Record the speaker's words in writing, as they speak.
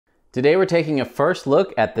Today we're taking a first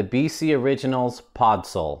look at the BC Originals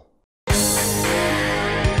Podsol.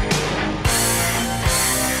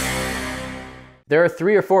 There are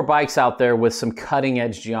 3 or 4 bikes out there with some cutting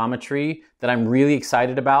edge geometry that I'm really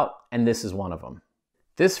excited about, and this is one of them.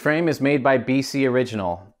 This frame is made by BC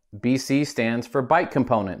Original. BC stands for Bike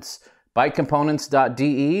Components.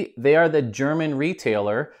 Bikecomponents.de, they are the German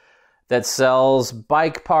retailer that sells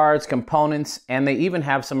bike parts, components, and they even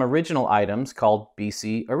have some original items called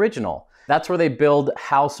BC Original. That's where they build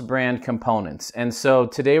house brand components. And so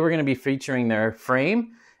today we're going to be featuring their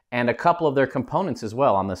frame and a couple of their components as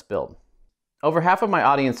well on this build. Over half of my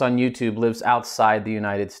audience on YouTube lives outside the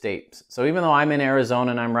United States. So even though I'm in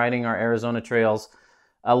Arizona and I'm riding our Arizona trails,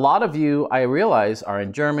 a lot of you, I realize, are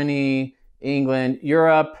in Germany, England,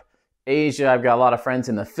 Europe, Asia. I've got a lot of friends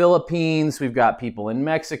in the Philippines. We've got people in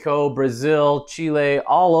Mexico, Brazil, Chile,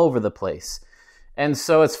 all over the place. And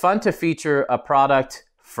so it's fun to feature a product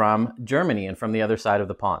from Germany and from the other side of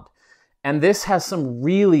the pond. And this has some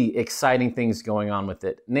really exciting things going on with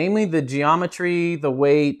it, namely the geometry, the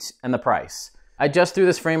weight, and the price. I just threw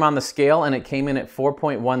this frame on the scale and it came in at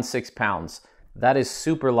 4.16 pounds. That is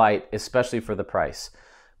super light, especially for the price.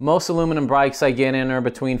 Most aluminum bikes I get in are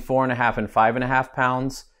between 4.5 and 5.5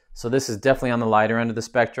 pounds. So this is definitely on the lighter end of the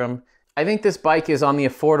spectrum. I think this bike is on the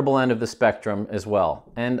affordable end of the spectrum as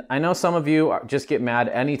well. And I know some of you just get mad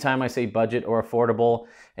anytime I say budget or affordable,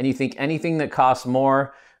 and you think anything that costs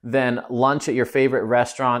more than lunch at your favorite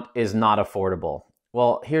restaurant is not affordable.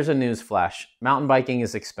 Well, here's a news flash. Mountain biking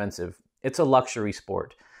is expensive. It's a luxury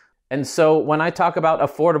sport. And so when I talk about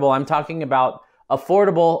affordable, I'm talking about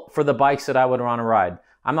affordable for the bikes that I would want to ride.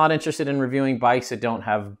 I'm not interested in reviewing bikes that don't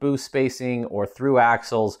have boost spacing or through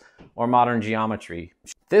axles or modern geometry.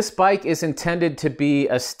 This bike is intended to be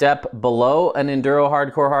a step below an enduro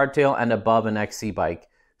hardcore hardtail and above an XC bike.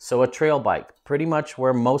 So a trail bike, pretty much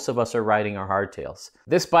where most of us are riding our hardtails.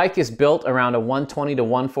 This bike is built around a 120 to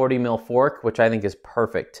 140 mil fork, which I think is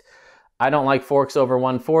perfect. I don't like forks over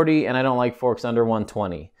 140 and I don't like forks under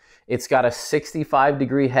 120. It's got a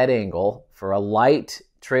 65-degree head angle for a light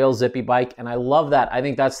trail zippy bike, and I love that. I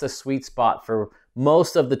think that's the sweet spot for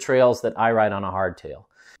most of the trails that I ride on a hardtail.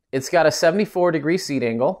 It's got a 74-degree seat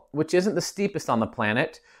angle, which isn't the steepest on the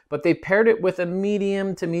planet, but they paired it with a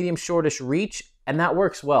medium to medium shortish reach, and that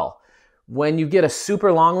works well. When you get a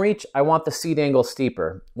super long reach, I want the seat angle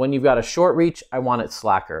steeper. When you've got a short reach, I want it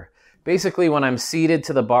slacker. Basically, when I'm seated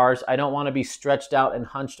to the bars, I don't want to be stretched out and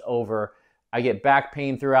hunched over. I get back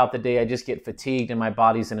pain throughout the day. I just get fatigued and my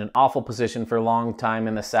body's in an awful position for a long time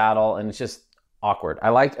in the saddle and it's just awkward. I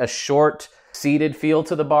like a short seated feel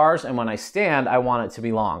to the bars, and when I stand, I want it to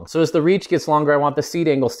be long. So as the reach gets longer, I want the seat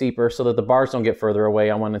angle steeper so that the bars don't get further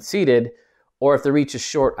away. I want it seated, or if the reach is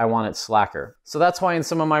short, I want it slacker. So that's why in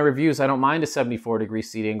some of my reviews, I don't mind a 74-degree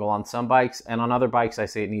seat angle on some bikes, and on other bikes, I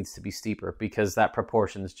say it needs to be steeper because that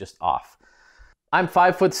proportion is just off. I'm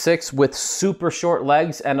 5'6" with super short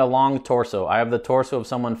legs and a long torso. I have the torso of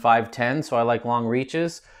someone 5'10", so I like long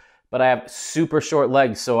reaches, but I have super short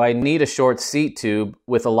legs, so I need a short seat tube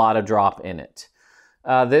with a lot of drop in it.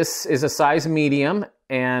 This is a size medium,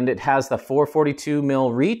 and it has the 442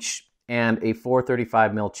 mil reach and a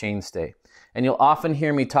 435 mil chainstay. And you'll often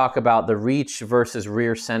hear me talk about the reach versus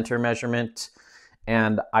rear center measurement,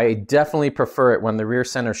 and I definitely prefer it when the rear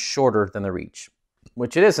center is shorter than the reach,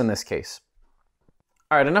 which it is in this case.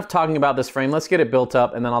 All right, enough talking about this frame. Let's get it built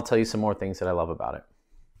up and then I'll tell you some more things that I love about it.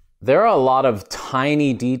 There are a lot of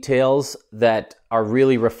tiny details that are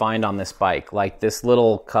really refined on this bike, like this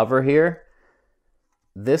little cover here.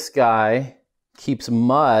 This guy keeps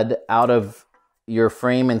mud out of your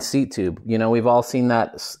frame and seat tube. You know, we've all seen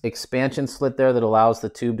that expansion slit there that allows the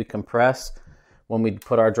tube to compress when we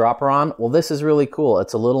put our dropper on. Well, this is really cool.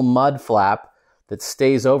 It's a little mud flap that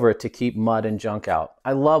stays over it to keep mud and junk out.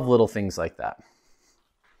 I love little things like that.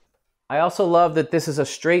 I also love that this is a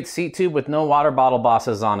straight seat tube with no water bottle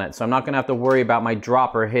bosses on it, so I'm not going to have to worry about my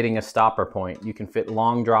dropper hitting a stopper point. You can fit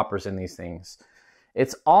long droppers in these things.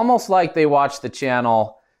 It's almost like they watched the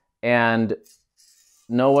channel and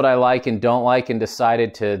know what I like and don't like and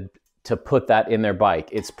decided to put that in their bike.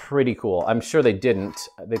 It's pretty cool. I'm sure they didn't.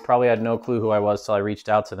 They probably had no clue who I was till I reached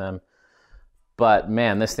out to them. But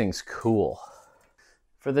man, this thing's cool.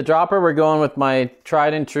 For the dropper, we're going with my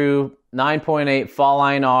tried and true 9.8 Fall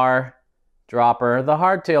Line R dropper, the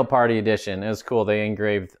Hardtail Party Edition. It was cool. They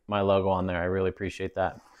engraved my logo on there. I really appreciate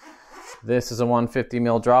that. This is a 150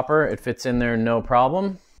 mil dropper. It fits in there no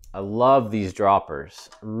problem. I love these droppers.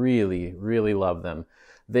 Really, really love them.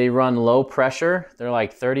 They run low pressure. They're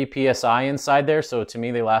like 30 PSI inside there, so to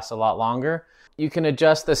me they last a lot longer. You can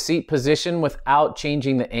adjust the seat position without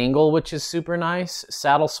changing the angle, which is super nice.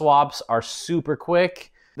 Saddle swaps are super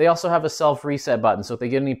quick. They also have a self-reset button, so if they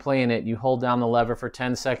get any play in it, you hold down the lever for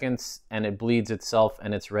 10 seconds and it bleeds itself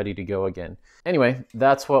and it's ready to go again. Anyway,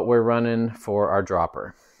 that's what we're running for our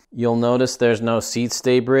dropper. You'll notice there's no seat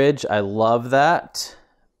stay bridge. I love that.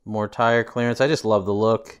 More tire clearance. I just love the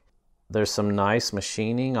look. There's some nice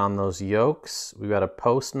machining on those yokes. We've got a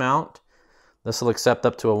post mount. This will accept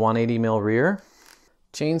up to a 180 mil rear.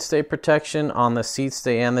 Chainstay protection on the seat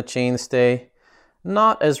stay and the chainstay.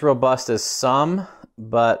 Not as robust as some,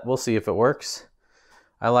 but we'll see if it works.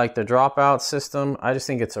 I like the dropout system. I just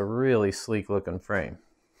think it's a really sleek looking frame.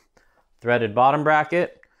 Threaded bottom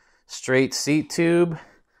bracket, straight seat tube,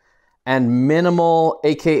 and minimal,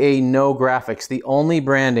 AKA no graphics. The only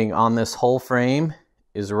branding on this whole frame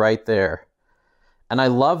is right there. And I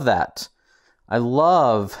love that. I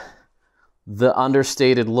love the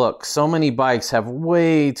understated look. So many bikes have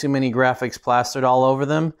way too many graphics plastered all over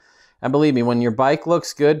them. And believe me, when your bike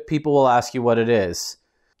looks good, people will ask you what it is.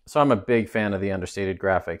 So I'm a big fan of the understated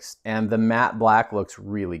graphics, and the matte black looks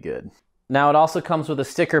really good. Now it also comes with a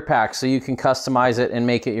sticker pack, so you can customize it and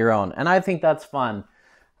make it your own. And I think that's fun.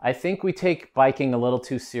 I think we take biking a little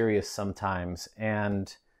too serious sometimes,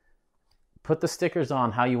 and put the stickers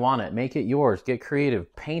on how you want it. Make it yours. Get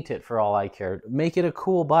creative. Paint it for all I care. Make it a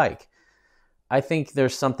cool bike. I think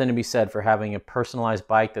there's something to be said for having a personalized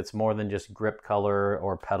bike that's more than just grip color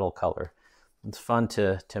or pedal color. It's fun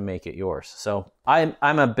to make it yours. So I'm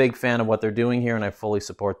a big fan of what they're doing here, and I fully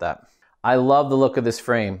support that. I love the look of this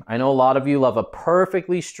frame. I know a lot of you love a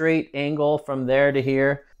perfectly straight angle from there to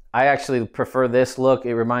here. I actually prefer this look.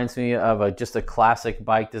 It reminds me of just a classic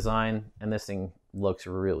bike design, and this thing looks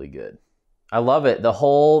really good. I love it. The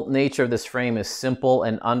whole nature of this frame is simple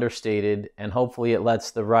and understated, and hopefully it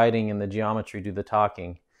lets the riding and the geometry do the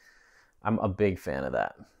talking. I'm a big fan of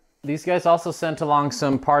that. These guys also sent along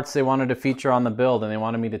some parts they wanted to feature on the build, and they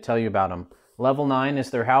wanted me to tell you about them. Level 9 is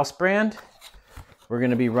their house brand. We're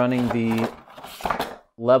going to be running the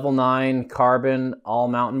Level 9 carbon all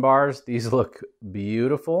mountain bars. These look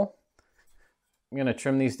beautiful. I'm going to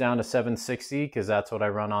trim these down to 760 because that's what I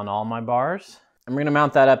run on all my bars. I'm going to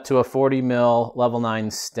mount that up to a 40 mil Level 9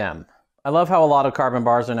 stem. I love how a lot of carbon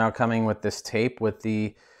bars are now coming with this tape with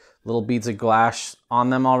the little beads of glass on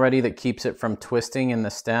them already that keeps it from twisting in the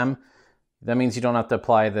stem. That means you don't have to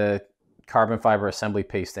apply the carbon fiber assembly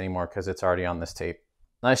paste anymore because it's already on this tape.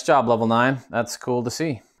 Nice job, Level 9. That's cool to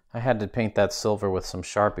see. I had to paint that silver with some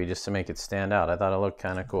Sharpie just to make it stand out. I thought it looked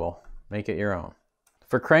kind of cool. Make it your own.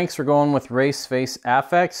 For cranks, we're going with Race Face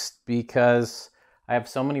Affix because I have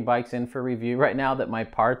so many bikes in for review right now that my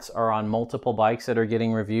parts are on multiple bikes that are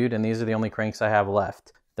getting reviewed, and these are the only cranks I have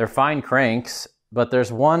left. They're fine cranks, but there's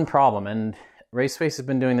one problem, and Raceface has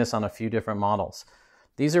been doing this on a few different models.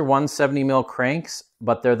 These are 170 mil cranks,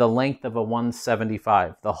 but they're the length of a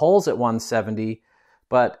 175. The hole's at 170,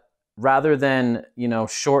 but rather than,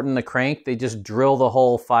 shorten the crank, they just drill the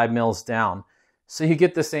hole 5 mils down. So you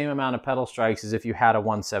get the same amount of pedal strikes as if you had a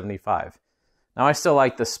 175. Now I still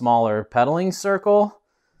like the smaller pedaling circle,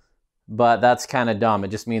 but that's kind of dumb. It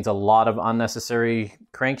just means a lot of unnecessary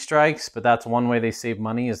crank strikes, but that's one way they save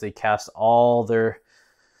money is they cast all their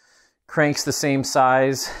cranks the same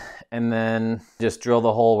size and then just drill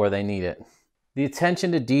the hole where they need it. The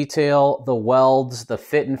attention to detail, the welds, the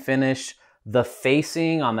fit and finish, the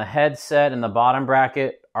facing on the headset and the bottom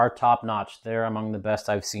bracket are top notch. They're among the best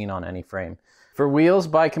I've seen on any frame. For wheels,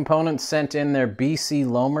 Bike Components sent in their BC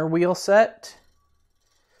Lomer wheel set.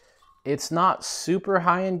 It's not super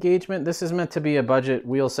high engagement. This is meant to be a budget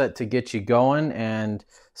wheel set to get you going and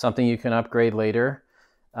something you can upgrade later.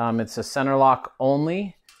 It's a center lock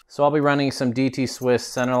only. So I'll be running some DT Swiss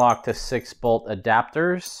center lock to 6-bolt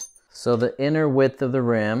adapters. So the inner width of the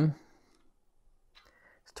rim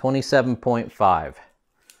is 27.5.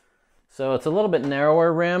 So it's a little bit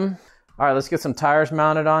narrower rim. All right, let's get some tires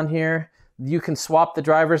mounted on here. You can swap the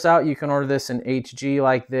drivers out. You can order this in HG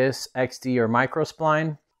like this, XD, or micro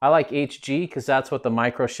spline. I like HG because that's what the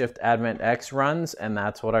Microshift Advent X runs, and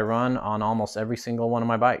that's what I run on almost every single one of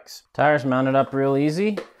my bikes. Tires mounted up real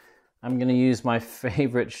easy. I'm going to use my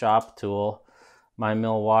favorite shop tool, my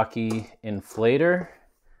Milwaukee inflator.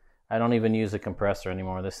 I don't even use a compressor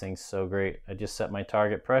anymore. This thing's so great. I just set my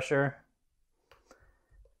target pressure,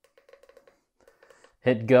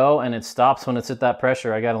 hit go, and it stops when it's at that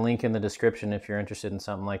pressure. I got a link in the description if you're interested in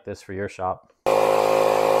something like this for your shop.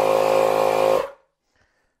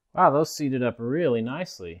 Wow, those seated up really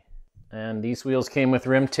nicely. And these wheels came with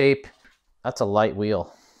rim tape. That's a light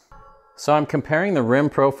wheel. So I'm comparing the rim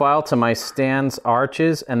profile to my stand's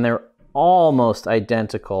arches, and they're almost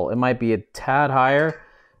identical. It might be a tad higher.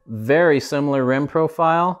 Very similar rim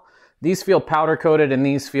profile. These feel powder coated and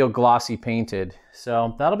these feel glossy painted.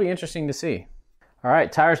 So that'll be interesting to see. All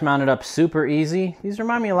right, tires mounted up super easy. These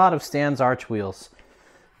remind me a lot of Stan's arch wheels.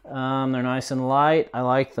 They're nice and light. I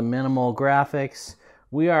like the minimal graphics.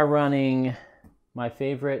 We are running my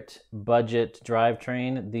favorite budget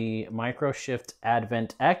drivetrain, the Microshift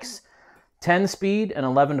Advent X. 10 speed and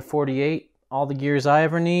 11 to 48, all the gears I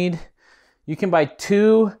ever need. You can buy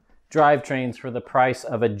 2 drivetrains for the price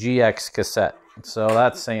of a GX cassette. So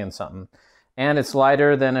that's saying something. And it's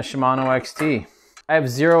lighter than a Shimano XT. I have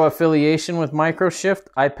 0 affiliation with Microshift.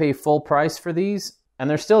 I pay full price for these, and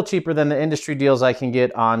they're still cheaper than the industry deals I can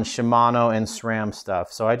get on Shimano and SRAM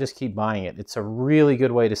stuff. So I just keep buying it. It's a really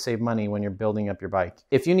good way to save money when you're building up your bike.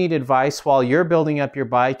 If you need advice while you're building up your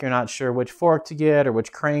bike, you're not sure which fork to get or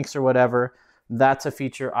which cranks or whatever, that's a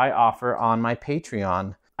feature I offer on my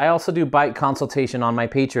Patreon. I also do bike consultation on my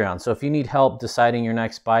Patreon. So if you need help deciding your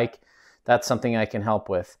next bike, that's something I can help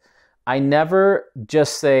with. I never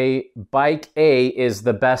just say bike A is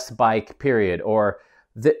the best bike, period, or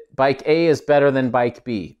bike A is better than bike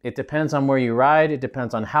B. It depends on where you ride. It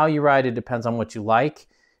depends on how you ride. It depends on what you like.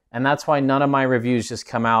 And that's why none of my reviews just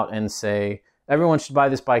come out and say, everyone should buy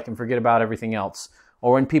this bike and forget about everything else.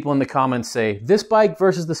 Or when people in the comments say, this bike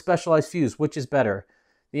versus the Specialized Fuse, which is better?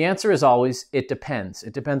 The answer is always, it depends.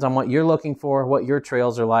 It depends on what you're looking for, what your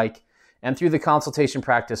trails are like. And through the consultation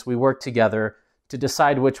practice, we work together to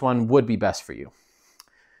decide which one would be best for you.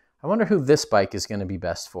 I wonder who this bike is going to be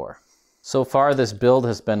best for. So far, this build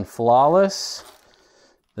has been flawless.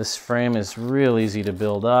 This frame is real easy to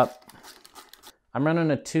build up. I'm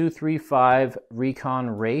running a 235 Recon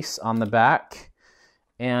Race on the back.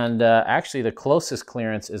 And actually, the closest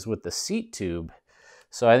clearance is with the seat tube.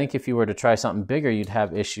 So I think if you were to try something bigger, you'd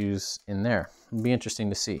have issues in there. It'd be interesting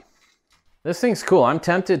to see. This thing's cool. I'm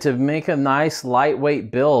tempted to make a nice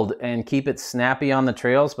lightweight build and keep it snappy on the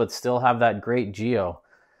trails, but still have that great geo.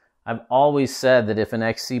 I've always said that if an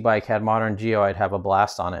XC bike had modern geo, I'd have a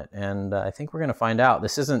blast on it. And I think we're going to find out.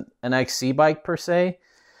 This isn't an XC bike per se,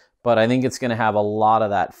 but I think it's going to have a lot of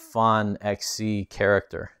that fun XC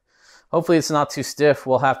character. Hopefully it's not too stiff.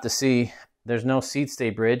 We'll have to see. There's no seat stay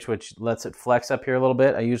bridge, which lets it flex up here a little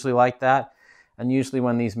bit. I usually like that. And usually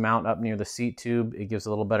when these mount up near the seat tube, it gives a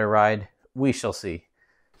little better ride. We shall see.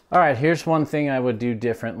 All right, here's one thing I would do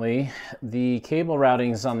differently. The cable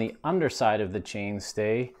routing is on the underside of the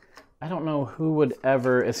chainstay. I don't know who would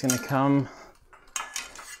ever, it's gonna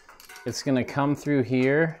come through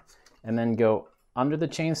here and then go under the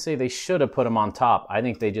chainstay. They should have put them on top. I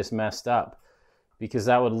think they just messed up because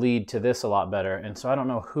that would lead to this a lot better. And so I don't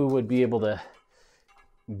know who would be able to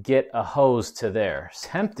get a hose to there.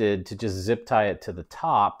 Tempted to just zip tie it to the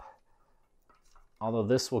top, although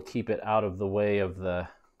this will keep it out of the way of the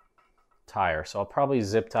tire. So I'll probably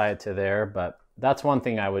zip tie it to there, but that's one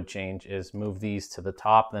thing I would change, is move these to the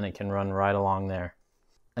top, then it can run right along there.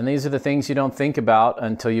 And these are the things you don't think about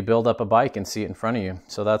until you build up a bike and see it in front of you.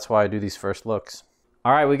 So that's why I do these first looks.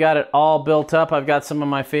 All right, we got it all built up. I've got some of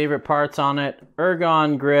my favorite parts on it.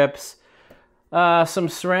 Ergon grips, some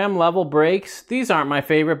SRAM level brakes. These aren't my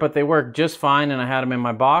favorite, but they work just fine, and I had them in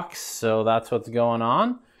my box, so that's what's going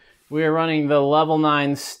on. We are running the Level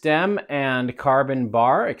 9 stem and carbon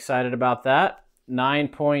bar. Excited about that.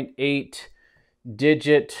 9.8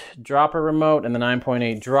 digit dropper remote and the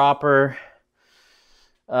 9.8 dropper.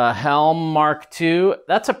 Helm Mark II.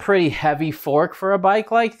 That's a pretty heavy fork for a bike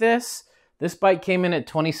like this. This bike came in at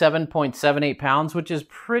 27.78 pounds, which is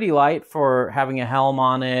pretty light for having a helm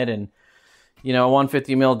on it and, you know, a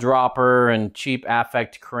 150 mil dropper and cheap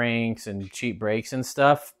affect cranks and cheap brakes and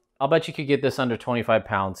stuff. I'll bet you could get this under 25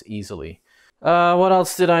 pounds easily. What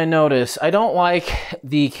else did I notice? I don't like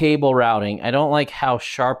the cable routing. I don't like how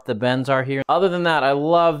sharp the bends are here. Other than that, I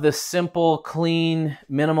love the simple, clean,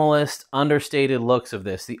 minimalist, understated looks of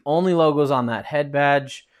this. The only logo's on that head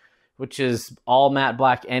badge, which is all matte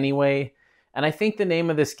black anyway. And I think the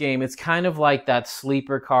name of this game, it's kind of like that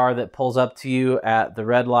sleeper car that pulls up to you at the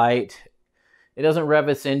red light. It doesn't rev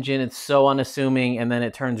its engine. It's so unassuming, and then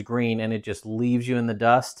it turns green and it just leaves you in the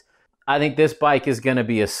dust. I think this bike is going to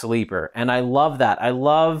be a sleeper, and I love that. I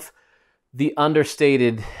love the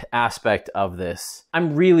understated aspect of this.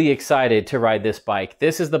 I'm really excited to ride this bike.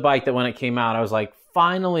 This is the bike that when it came out, I was like,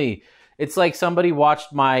 finally. It's like somebody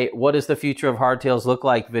watched my What Does the Future of Hardtails Look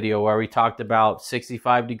Like video where we talked about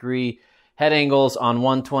 65-degree head angles on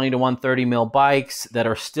 120 to 130 mil bikes that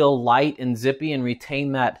are still light and zippy and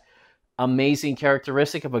retain that amazing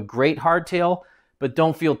characteristic of a great hardtail, but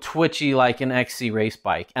don't feel twitchy like an XC race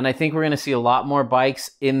bike. And I think we're going to see a lot more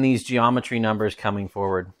bikes in these geometry numbers coming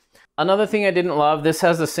forward. Another thing I didn't love, this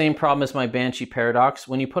has the same problem as my Banshee Paradox.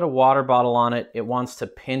 When you put a water bottle on it, it wants to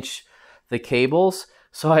pinch the cables.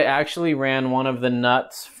 So I actually ran one of the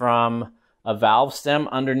nuts from a valve stem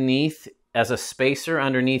underneath as a spacer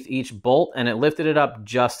underneath each bolt, and it lifted it up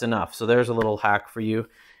just enough. So there's a little hack for you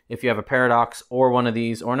if you have a Paradox or one of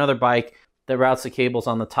these or another bike that routes the cables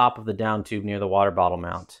on the top of the down tube near the water bottle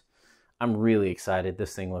mount. I'm really excited.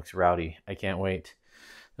 This thing looks rowdy. I can't wait.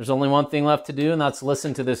 There's only one thing left to do, and that's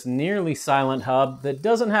listen to this nearly silent hub that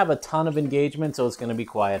doesn't have a ton of engagement, so it's going to be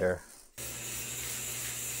quieter.